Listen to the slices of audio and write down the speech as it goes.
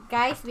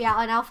Guys, we are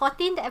on our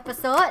 14th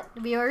episode.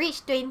 We will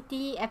reach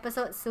 20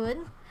 episodes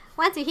soon.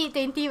 Once we hit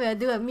 20, we'll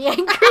do a me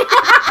and Chris.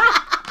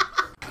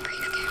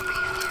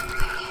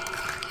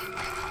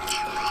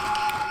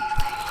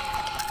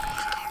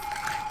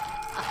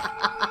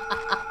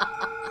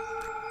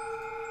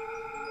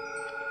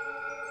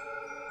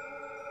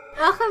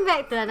 Welcome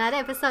back to another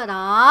episode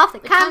of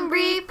the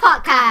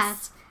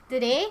cantbreathepodcast.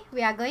 Today,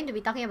 we are going to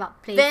be talking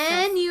about places.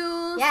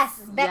 Venues!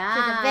 Yes, back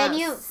to the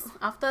venues.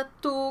 After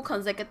 2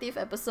 consecutive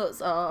episodes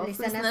of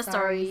listener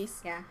stories.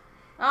 Yeah.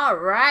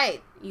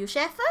 Alright, you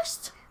share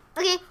first?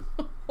 Okay.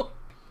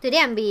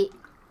 Today I'm B.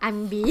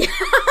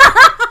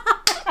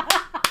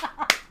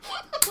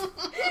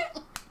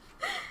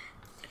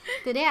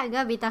 Today I'm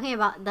going to be talking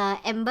about the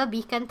Amber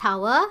Beacon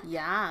Tower.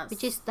 Yes.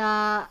 Which is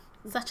the...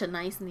 Such a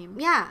nice name.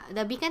 Yeah,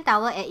 the Beacon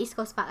Tower at East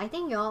Coast Park. I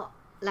think you all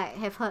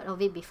have heard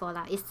of it before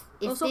lah. It's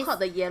also this, called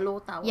the Yellow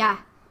Tower. Yeah,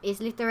 it's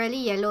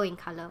literally yellow in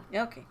colour.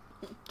 Okay.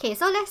 Okay,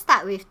 so let's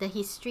start with the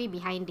history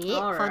behind it.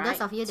 All For right.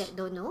 those of you that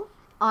don't know.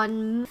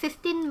 On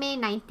 15 May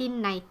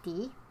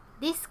 1990,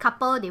 this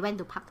couple, they went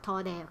to Pak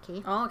Tor there,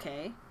 okay? Oh,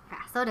 okay.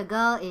 Yeah, so the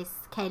girl is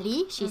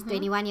Kelly, she's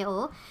 21 years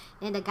old.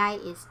 And the guy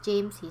is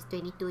James, he's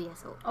 22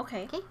 years old.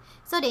 Okay. Okay,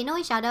 so they know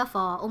each other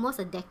for almost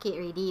a decade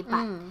already,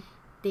 but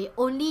they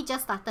only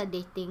just started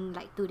dating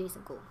like 2 days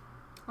ago.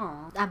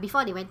 Oh.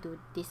 Before they went to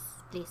this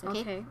place,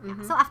 okay? Okay.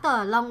 Yeah. So after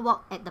a long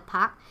walk at the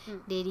park,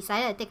 they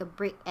decided to take a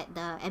break at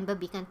the Amber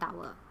Beacon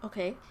Tower.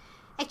 Okay.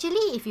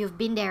 Actually, if you've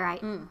been there,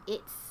 right,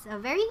 it's a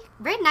very,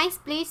 very nice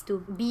place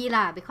to be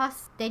lah,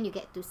 because then you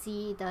get to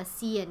see the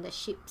sea and the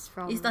ships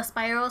from... It's the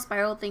spiral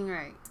thing,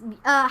 right?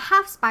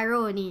 half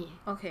spiral only.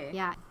 Okay.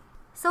 Yeah.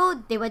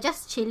 So they were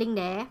just chilling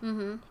there,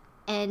 Mm-hmm.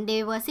 and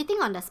they were sitting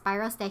on the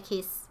spiral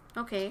staircase.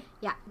 Okay.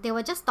 Yeah, they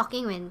were just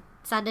talking when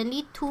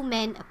suddenly 2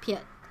 men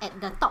appeared at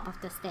the top of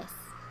the stairs.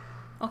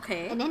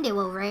 Okay. And then they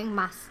were wearing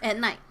masks. At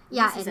night?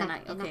 Yeah, This is at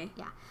night. Okay.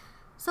 Yeah.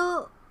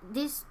 So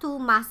these 2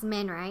 masked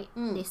men, right?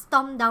 They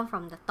stormed down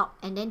from the top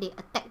and then they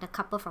attacked the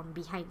couple from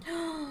behind.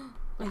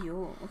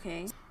 Aiyo,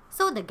 okay.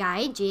 So the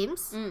guy,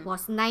 James,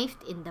 was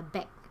knifed in the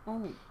back.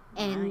 Oh.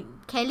 And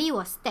Kelly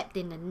was stabbed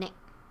in the neck.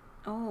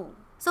 Oh.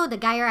 So the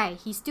guy, right,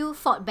 he still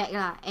fought back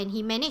lah, and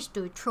he managed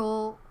to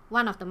throw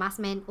one of the masked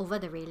men over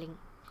the railing.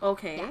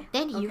 Okay. Yeah.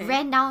 Then he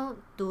ran down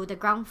to the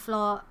ground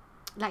floor,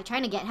 like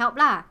trying to get help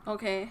lah.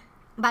 Okay.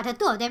 But the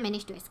 2 of them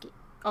managed to escape.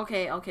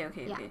 Okay.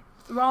 Yeah.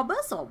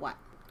 Robbers or what?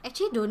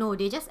 Actually, don't know.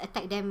 They just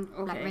attacked them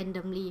like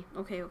randomly.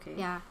 Okay.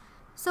 Yeah.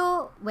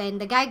 So when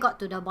the guy got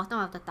to the bottom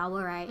of the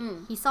tower, right,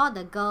 he saw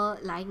the girl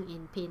lying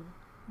in pain.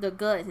 The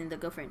girl is in the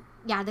girlfriend.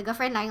 Yeah, the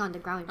girlfriend lying on the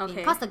ground in pain.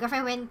 Okay. Because the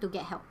girlfriend went to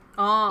get help.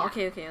 Oh,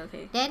 Yeah.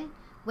 okay. Then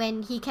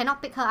when he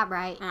cannot pick her up,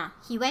 right,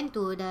 he went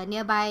to the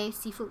nearby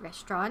seafood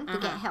restaurant to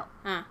get help.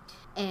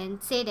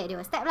 And say that they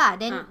were stabbed lah.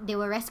 Then they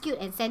were rescued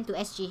and sent to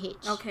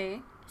SGH.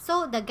 Okay.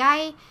 So the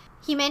guy,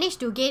 he managed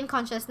to gain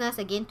consciousness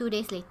again 2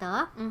 days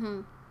later.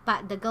 Mm-hmm.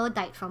 But the girl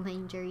died from her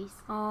injuries.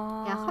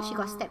 Oh. Yeah, because she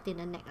got stabbed in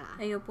the neck lah.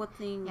 Aiyo, poor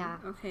thing. Yeah.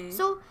 Okay.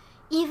 So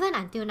even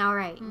until now,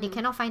 right, they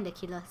cannot find the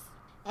killers.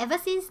 Ever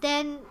since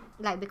then,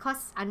 like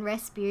because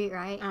unrest spirit,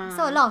 right?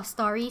 So a lot of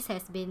stories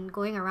has been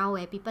going around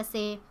where people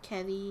say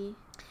Kelly.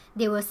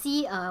 they will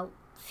see a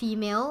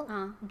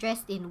female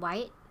dressed in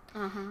white,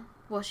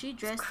 Was she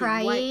dressed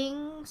crying,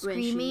 in white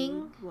screaming.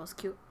 when she was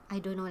killed? I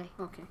don't know.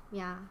 Okay.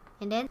 Yeah.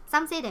 And then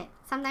some say that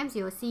sometimes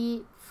you'll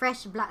see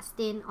fresh blood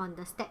stain on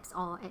the steps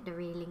or at the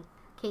railing.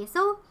 Okay,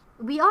 so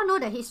we all know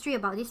the history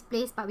about this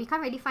place, but we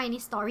can't really find any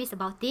stories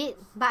about it.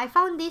 But I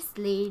found this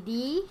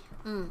lady.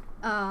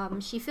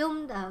 She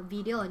filmed a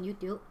video on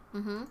YouTube.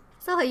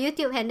 So her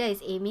YouTube handle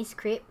is Amy's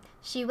Crypt.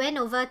 She went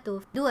over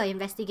to do an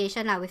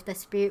investigation lah with the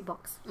spirit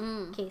box.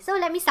 Okay, so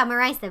let me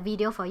summarize the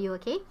video for you,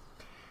 okay?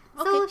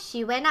 So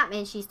she went up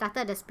and she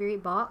started the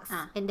spirit box,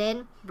 and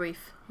then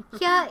Brief.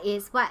 here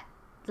is what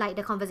like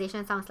the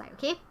conversation sounds like,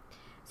 okay?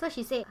 So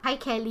she said, "Hi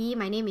Kelly,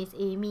 my name is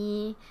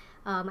Amy.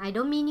 I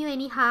don't mean you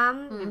any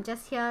harm. I'm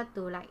just here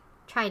to like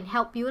try and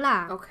help you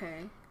lah."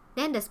 Okay.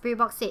 Then the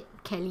spirit box said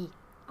Kelly,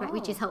 right,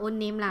 which is her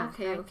own name lah.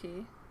 Okay, right?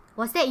 okay.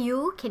 Was that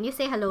you? Can you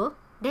say hello?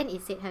 Then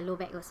it said hello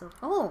back also.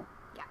 Oh.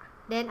 Yeah.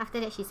 Then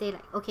after that she said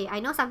like, "Okay, I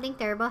know something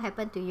terrible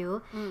happened to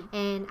you,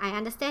 and I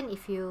understand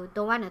if you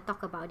don't want to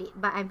talk about it,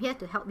 but I'm here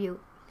to help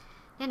you."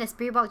 Then the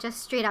spirit box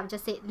just straight up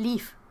just said,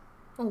 "Leave."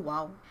 Oh,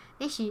 wow.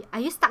 Then are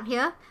you stuck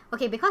here?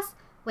 Okay, because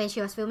when she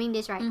was filming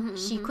this, right,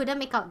 she couldn't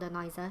make out the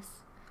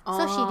noises.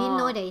 So she didn't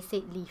know that it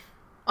said leave.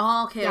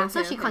 Oh, okay, Yeah, okay,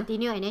 so she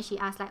continued and then she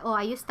asked like, "Oh,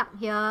 are you stuck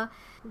here?"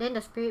 Then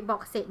the spirit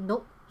box said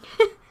nope.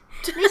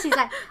 Then she's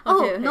like,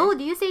 "Oh, Okay. no,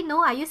 did you say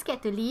no? Are you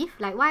scared to leave?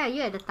 Like, why are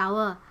you at the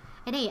tower?"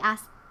 And then he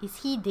asked,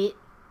 "Is he dead?"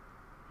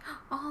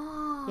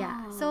 Oh.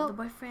 Yeah, so the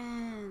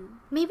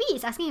boyfriend. Maybe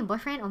it's asking a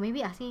boyfriend or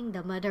maybe asking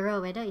the murderer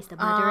whether is the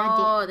murderer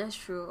dead. Oh, that's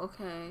true.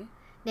 Okay.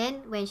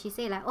 Then when she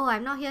said like, "Oh,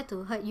 I'm not here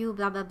to hurt you,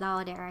 blah blah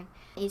blah," all that, right?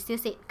 It still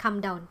said,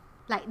 "Calm down.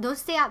 Like, don't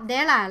stay up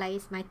there lah. Like,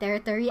 it's my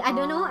territory." I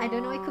don't know. It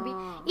could be.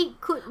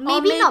 It could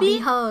maybe not be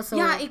her also.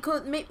 Yeah, it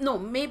could.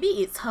 Maybe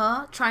it's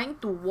her trying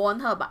to warn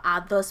her about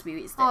other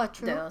spirits that, Oh,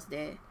 true. that was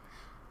there.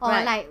 Or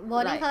Right, like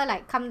warning like- her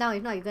like come down,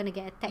 if not you're gonna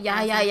get attacked.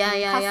 Yeah, or yeah, something,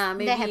 yeah, 'cause yeah, that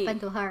maybe. happened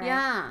to her, right?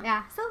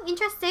 Yeah. So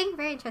interesting,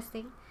 very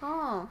interesting.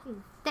 Oh.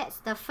 That's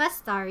the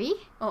first story.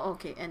 Oh,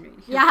 okay, end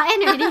already. Yeah,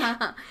 end already.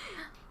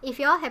 If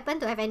you all happen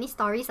to have any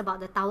stories about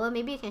the tower,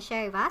 maybe you can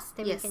share with us.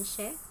 Then Yes. we can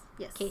share.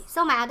 Yes. Okay,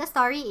 so my other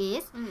story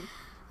is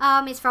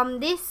it's from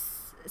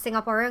this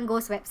Singaporean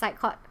ghost website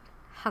called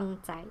Hang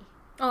Zai.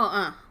 Oh,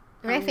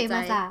 Very Hang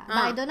famous Zai. lah. But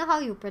I don't know how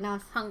you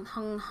pronounce. Hang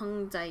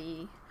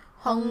Zai.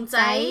 Hong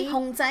Zai.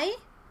 Hong Zai?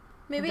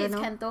 Maybe Don't it's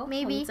know. Canto.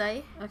 Maybe. Hong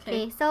Zai.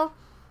 Okay, so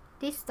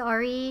this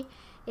story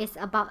is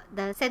about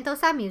the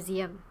Sentosa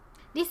Museum.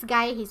 This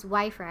guy, his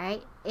wife,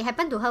 right? It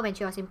happened to her when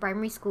she was in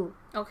primary school.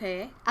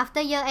 Okay.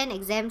 After year-end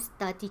exams,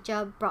 the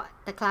teacher brought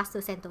the class to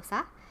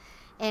Sentosa.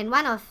 And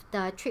one of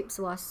the trips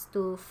was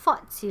to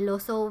Fort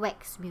Siloso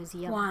Wax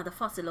Museum. Wow, the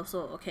Fort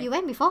Siloso. Okay. You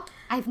went before?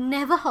 I've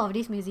never heard of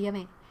this museum,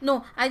 eh.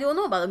 No, I don't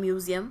know about the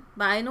museum,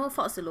 but I know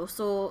Fort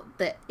Siloso,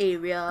 the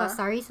area. Got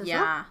stories also?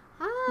 Yeah.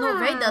 Ah. No,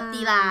 very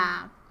dirty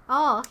lah.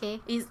 Oh, okay.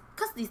 It's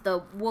because it's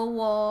the World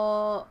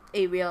War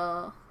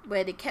area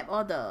where they kept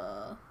all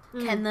the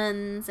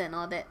cannons and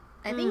all that.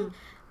 I think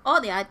all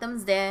the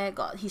items there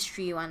got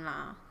history one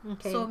lah.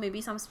 Okay. So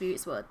maybe some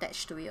spirits were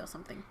attached to it or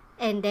something.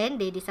 And then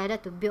they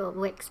decided to build a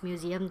wax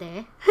museum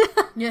there.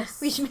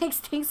 Yes. Which makes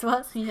things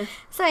worse. Yes.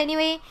 So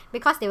anyway,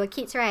 because they were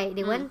kids, right?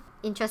 They weren't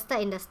interested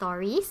in the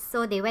stories,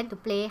 so they went to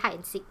play hide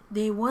and seek.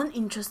 They weren't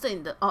interested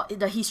in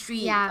the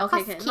history. Yeah, Okay,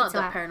 'cause okay. kids Not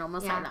the what.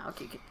 paranormal Yeah. side lah.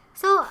 Okay, okay.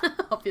 So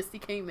Obviously,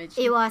 can you imagine?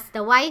 it was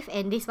the wife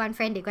and this one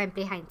friend, they go and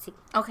play hide and seek.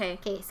 Okay.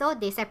 Okay, so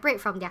they separate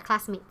from their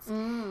classmates.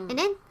 Mm. And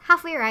then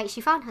halfway, right, she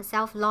found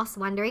herself lost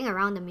wandering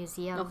around the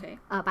museum Okay.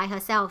 by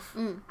herself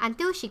Mm.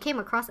 until she came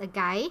across a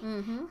guy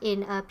Mm-hmm.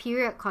 in a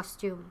period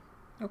costume.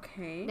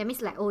 Okay. That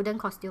means like olden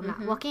costume, lah,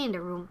 walking in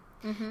the room.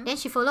 Mm-hmm. Then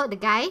she followed the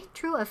guy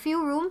through a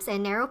few rooms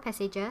and narrow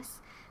passages.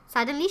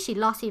 Suddenly, she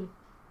lost him.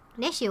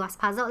 Then she was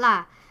puzzled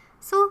lah.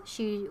 So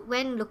she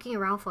went looking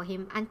around for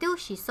him until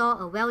she saw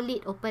a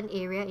well-lit open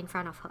area in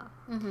front of her.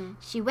 Mm-hmm.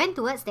 She went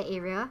towards the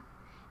area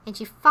and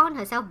she found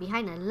herself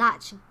behind a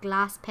large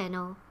glass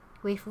panel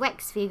with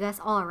wax figures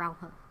all around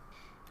her.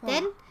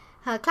 Then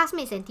her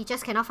classmates and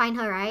teachers cannot find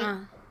her,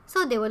 right?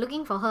 So they were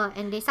looking for her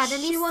and they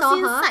suddenly She was saw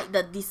her. inside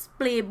the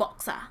display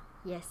box.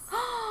 Yes.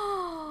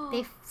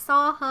 They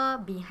saw her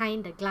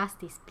behind the glass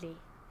display.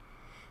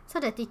 So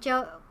the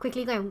teacher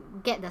quickly go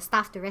and get the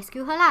staff to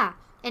rescue her lah.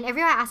 And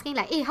everyone asking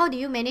like, hey, how do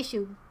you manage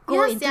to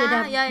go Yes, into yeah,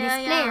 the yeah,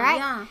 display, yeah, right?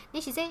 yeah.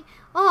 Then she say,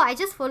 oh, I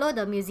just follow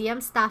the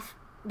museum staff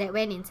that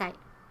went inside.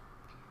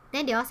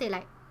 Then they all say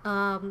like,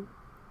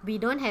 we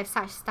don't have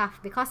such staff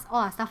because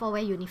all our staff all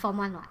wear uniform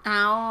one what.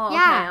 Oh,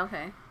 Yeah.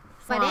 okay, okay.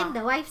 But Wow. then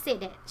the wife said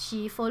that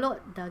she followed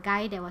the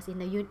guy that was in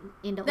the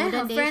Then her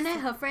olden friend,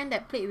 days. her friend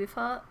that played with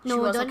her, she No,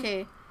 was don't-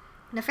 okay.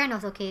 The friend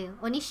was okay.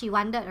 Only she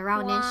wandered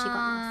around then she got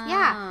lost. Wow.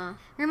 Yeah.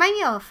 Remind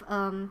me of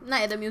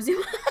Night at the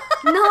museum.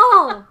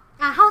 no!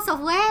 House of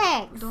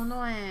Wax! Don't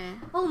know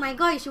Oh my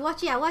god, you should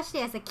watch it. I watched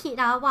it as a kid.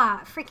 Wow,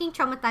 freaking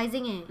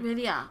traumatizing eh.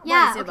 Really Yeah,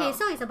 What is it okay, about?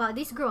 so it's about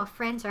this group of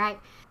friends, right?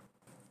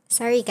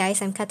 Sorry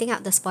guys, I'm cutting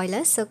out the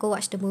spoilers, so go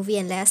watch the movie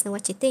and let us know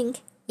what you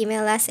think.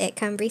 Email us at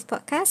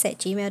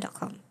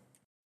cantbreathepodcast@gmail.com.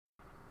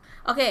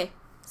 Okay,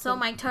 so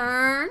my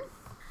turn.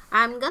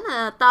 I'm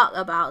gonna talk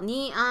about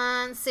Ngee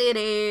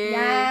City.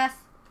 Yes!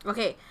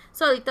 Okay,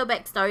 so a little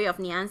backstory of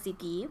Ngee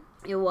City.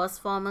 It was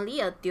formerly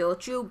a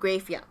Teochew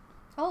graveyard.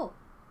 Oh.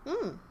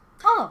 Mm.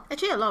 Oh!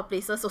 Actually, a lot of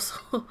places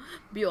also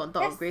built on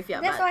top of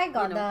graveyard. That's but, why I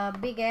got you know. the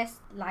big ass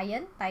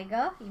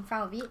tiger in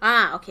front of it.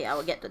 Okay, I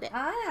will get to that.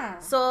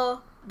 So,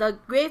 So the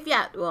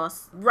graveyard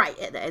was right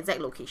at the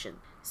exact location.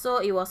 So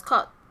it was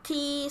called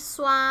Ti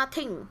Sua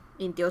Ting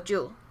in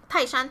Teochew,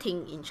 Taishan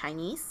Ting in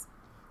Chinese.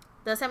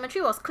 The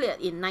cemetery was cleared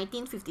in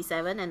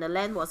 1957 and the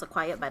land was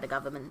acquired by the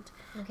government.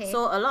 okay.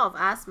 So a lot of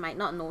us might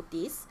not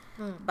notice,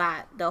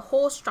 but the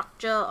whole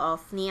structure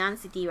of Ngee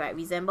City, right,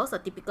 resembles a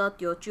typical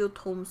Teochew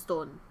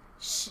tombstone.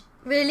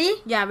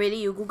 Really? Yeah, really,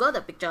 you Google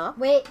the picture.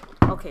 Wait.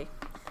 Okay.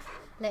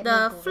 Let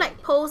The me go flag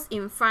back. posts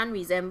in front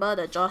resemble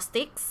the joss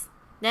sticks.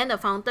 Then the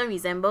fountain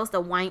resembles the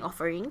wine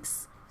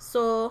offerings.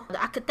 So the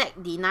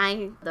architect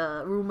denied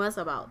the rumors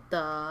about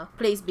the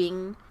place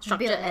being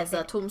structured Built like as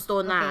a that.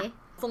 tombstone lah, Okay.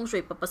 feng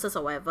shui purposes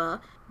or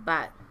whatever.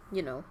 But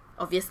you know,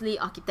 obviously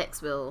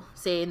architects will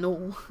say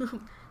no.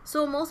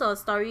 So most of the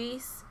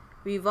stories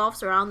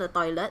revolves around the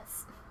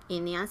toilets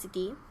in Ngee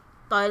City.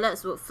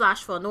 Toilets would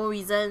flush for no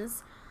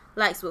reasons.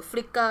 Lights would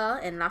flicker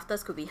and laughter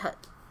could be heard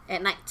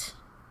at night.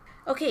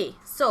 Okay,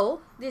 so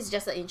this is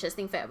just an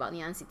interesting fact about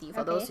Ngee City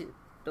for Okay. those who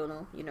don't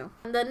know, you know.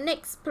 The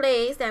next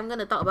place that I'm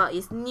going to talk about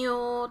is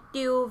Neo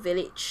Tiew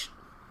Village.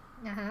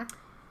 Uh-huh.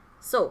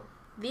 So,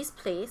 this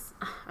place,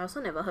 I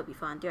also never heard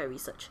before until I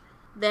researched.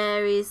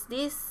 There is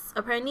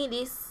apparently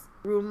this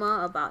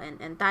rumor about an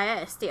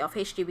entire estate of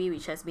HDB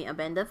which has been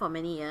abandoned for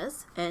many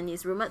years and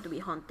is rumored to be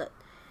haunted,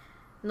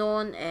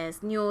 known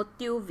as Neo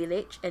Tiew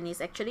Village, and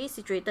is actually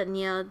situated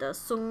near the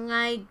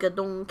Sungai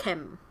Gedong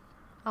camp.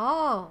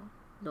 Oh.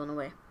 Don't know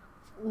where.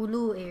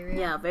 Ulu area.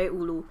 Yeah, very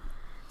ulu.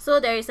 So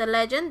there is a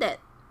legend that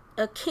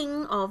a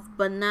king of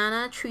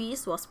banana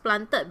trees was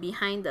planted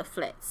behind the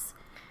flats.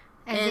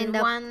 As in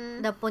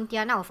the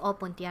Pontianak of all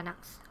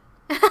Pontianaks.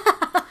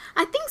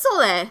 I think so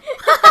leh.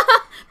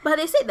 But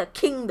they said the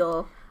king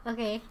though.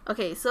 Okay.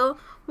 Okay, so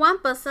one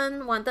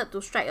person wanted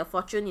to strike a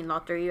fortune in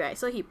lottery, right?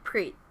 So he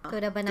prayed To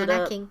the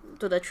banana king.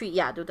 To the tree,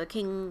 yeah, to the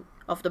king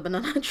of the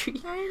banana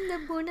tree. I'm the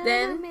banana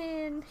Then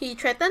man. he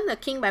threatened the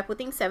king by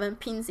putting 7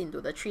 pins into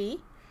the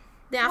tree.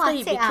 Then Wah,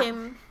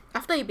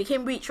 after he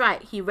became rich,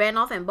 right, he ran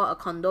off and bought a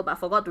condo but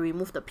forgot to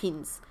remove the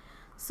pins.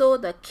 So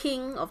the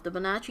king of the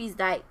banana trees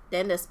died.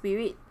 Then the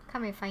spirit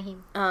Come and find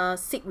him.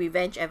 seek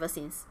revenge ever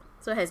since.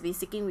 So has been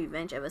seeking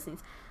revenge ever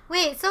since.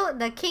 Wait, so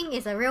the king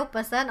is a real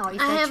person or is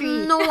I a tree?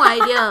 have no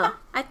idea.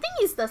 I think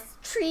it's the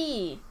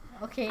tree.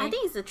 Okay. I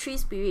think it's the tree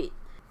spirit.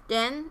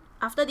 Then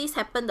after this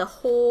happened, the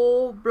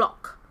whole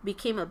block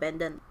became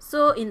abandoned.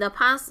 So in the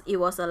past, it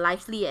was a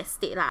lively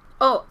estate lah.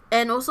 Oh,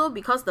 and also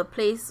because the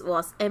place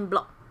was en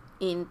bloc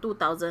in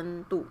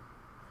 2002.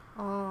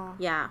 Oh.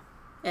 Yeah,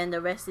 and the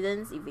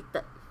residents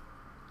evicted.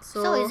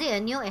 So is it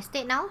a new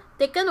estate now?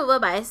 Taken over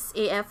by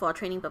SAF for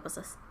training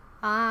purposes.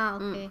 Ah,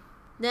 okay.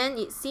 Then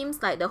it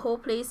seems like the whole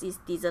place is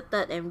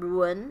deserted and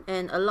ruined,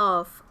 and a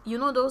lot of, you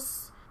know,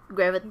 those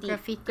gravity.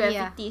 Gravity.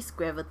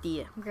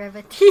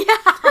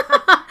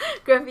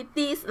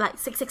 Graffitis like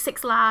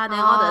 666 lah, then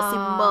all the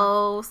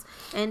symbols,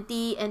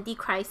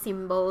 anti-Christ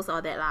symbols,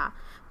 all that lah.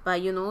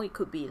 But you know, it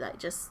could be like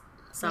just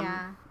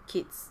some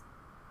kids.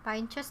 But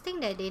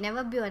interesting that they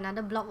never built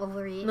another block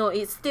over it. No,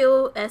 it's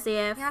still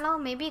SAF. Yeah, lor,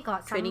 maybe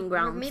got training some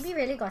grounds. Maybe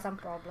really got some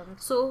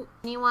problems. So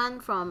anyone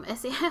from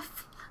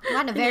SAF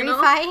Want to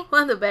verify?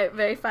 Want to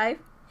verify?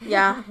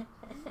 Yeah.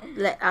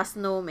 Let us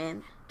know,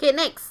 man. Okay,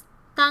 next.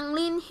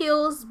 Tanglin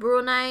Hills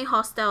Brunei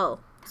Hostel.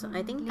 So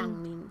I think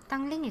Tanglin.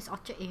 Tanglin is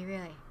Orchard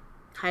area.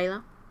 Hi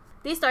lah.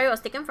 This story was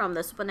taken from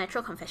the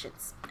Supernatural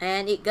Confessions.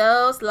 And it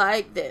goes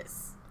like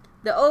this.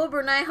 The old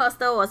Brunei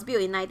hostel was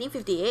built in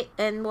 1958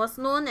 and was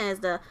known as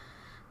the...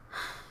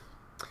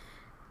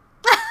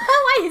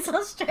 Why are you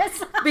so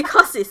stressed?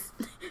 Because it's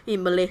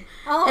in Malay.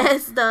 Oh.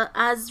 As the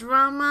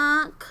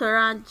Asrama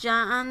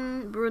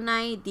Kerajaan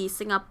Brunei di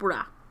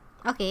Singapura.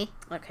 Okay.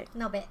 Okay.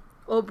 Not bad.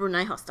 Old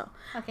Brunei Hostel.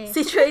 Okay.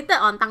 Situated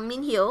on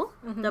Tanglin Hill,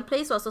 the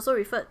place was also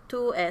referred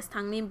to as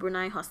Tanglin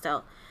Brunei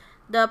Hostel.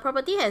 The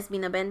property has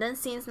been abandoned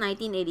since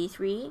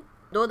 1983,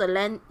 though the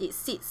land it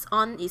sits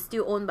on is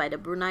still owned by the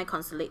Brunei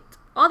Consulate.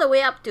 All the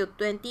way up till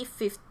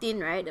 2015,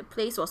 right, the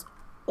place was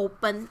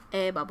open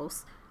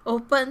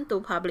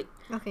to public.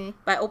 Okay.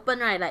 By open,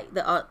 right, like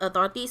the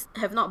authorities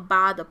have not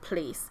barred the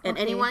place, and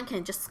anyone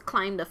can just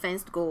climb the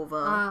fence to go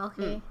over.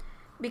 Okay.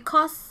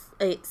 Because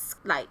it's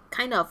like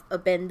kind of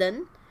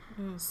abandoned,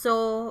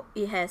 so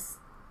it has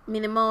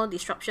minimal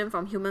disruption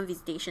from human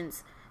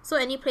visitations. So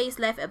any place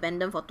left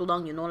abandoned for too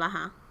long, you know lah,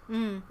 huh?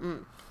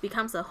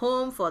 Becomes a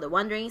home for the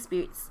wandering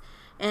spirits.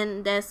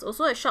 And there's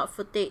also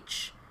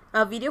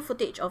a video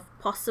footage of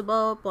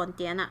possible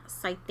Pontianak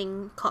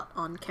sighting caught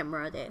on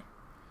camera there.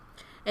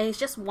 And it's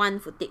just one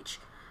footage.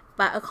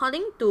 But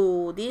according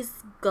to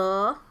this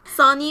girl,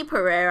 Sonny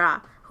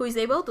Pereira, who is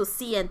able to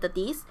see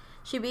entities,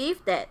 she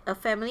believed that a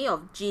family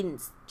of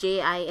jinns,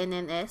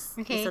 Jinns,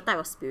 is a type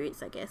of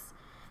spirits, I guess,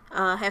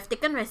 have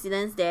taken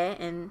residence there,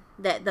 and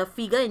that the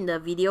figure in the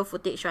video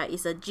footage, right,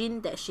 is a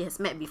jinn that she has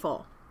met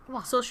before.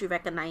 Wow. So she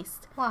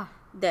recognized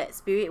that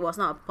spirit was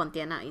not a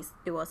Pontianak,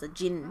 it was a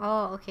jinn.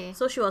 Oh, okay.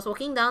 So she was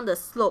walking down the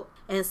slope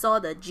and saw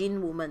the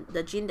jinn woman,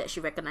 the jinn that she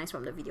recognized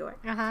from the video, right?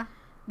 Uh-huh.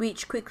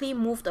 Which quickly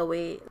moved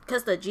away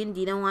because the jinn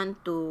didn't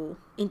want to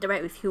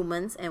interact with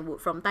humans and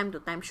would from time to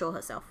time show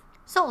herself.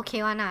 So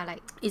okay one lah,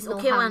 like It's no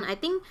okay harm. one. I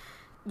think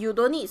you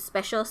don't need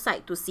special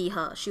sight to see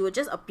her. She will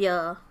just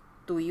appear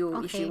to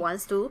you if she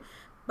wants to.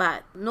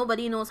 But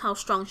nobody knows how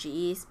strong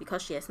she is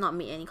because she has not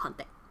made any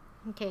contact.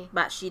 Okay.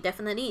 But she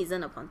definitely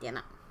isn't a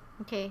Pontianak.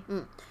 Okay.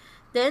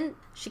 Then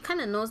she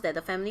kind of knows that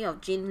the family of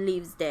Jin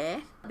lives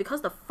there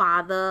because the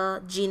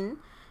father, Jin,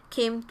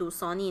 came to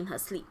Sonny in her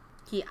sleep.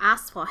 He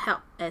asked for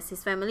help as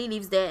his family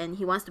lives there and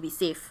he wants to be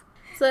safe.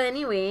 So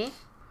anyway,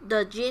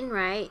 the Jin,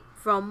 right,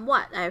 from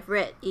what I've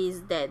read,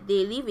 is that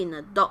they live in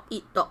a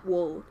dog-eat-dog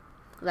world,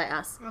 like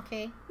us.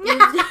 Okay.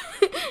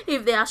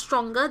 If they are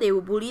stronger, they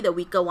will bully the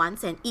weaker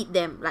ones and eat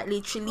them, like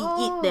literally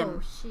eat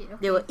them. Shit, okay.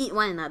 They will eat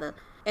one another.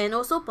 And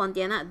also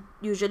Pontianak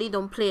usually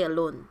don't play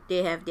alone.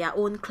 They have their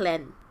own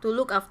clan to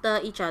look after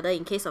each other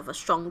in case of a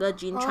stronger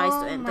Jin tries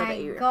to enter the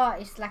area. Oh my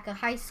god, it's like a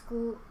high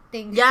school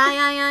thing.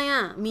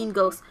 Yeah. Mean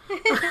girls.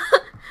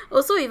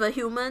 Also, if a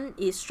human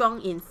is strong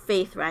in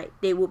faith, right,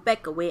 they would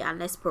back away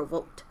unless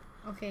provoked.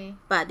 Okay.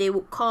 But they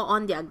would call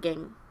on their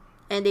gang.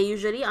 And they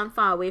usually aren't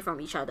far away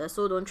from each other,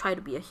 so don't try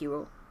to be a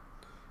hero.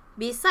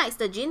 Besides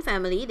the Jin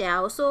family, there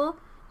are also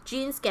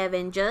Jin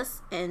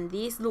scavengers, and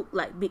these look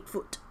like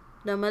Bigfoot.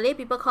 The Malay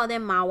people call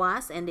them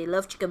mawas, and they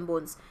love chicken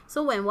bones.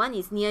 So when one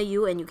is near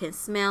you and you can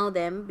smell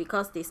them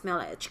because they smell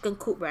like a chicken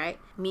coop, right,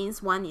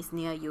 means one is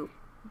near you.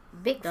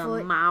 Bigfoot.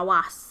 The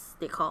mawas,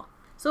 they call.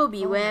 So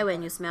beware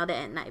when you smell that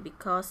at night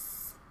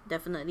because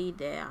definitely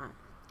there are.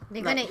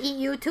 They're Like- gonna eat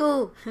you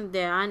too.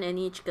 There aren't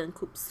any chicken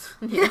coops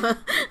near,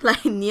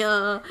 like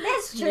near.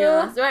 That's true.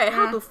 Near, right?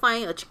 How Yeah. to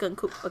find a chicken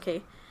coop?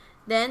 Okay,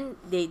 then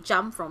they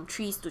jump from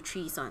trees to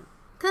trees one.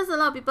 Cause a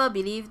lot of people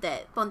believe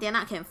that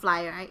Pontianak can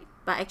fly, right?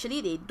 But actually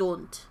they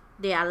don't.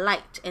 They are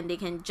light and they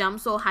can jump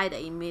so high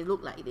that it may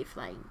look like they're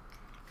flying.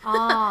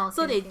 Oh,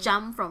 So okay, they okay.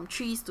 jump from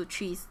trees to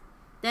trees.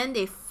 Then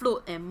they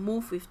float and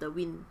move with the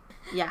wind.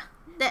 Yeah,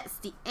 that's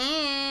the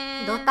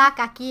end. Dota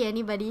kaki,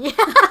 anybody?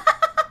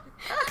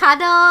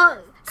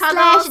 Cuddle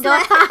Cuddle slash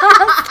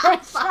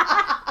Dota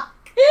slash.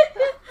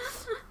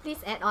 Please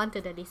add on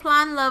to the list.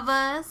 Plant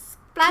lovers.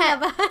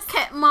 Plant lovers.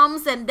 Cat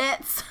moms and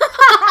dads.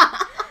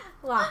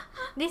 Wow,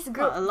 this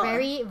group a lot.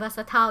 very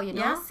versatile, you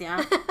know. Yes,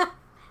 yeah.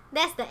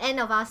 That's the end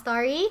of our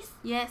stories.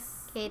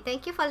 Yes. Okay,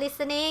 thank you for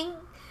listening.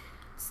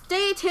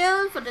 Stay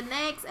tuned for the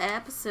next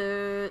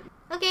episode.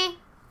 Okay,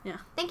 Yeah.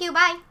 thank you.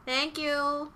 Bye. Thank you.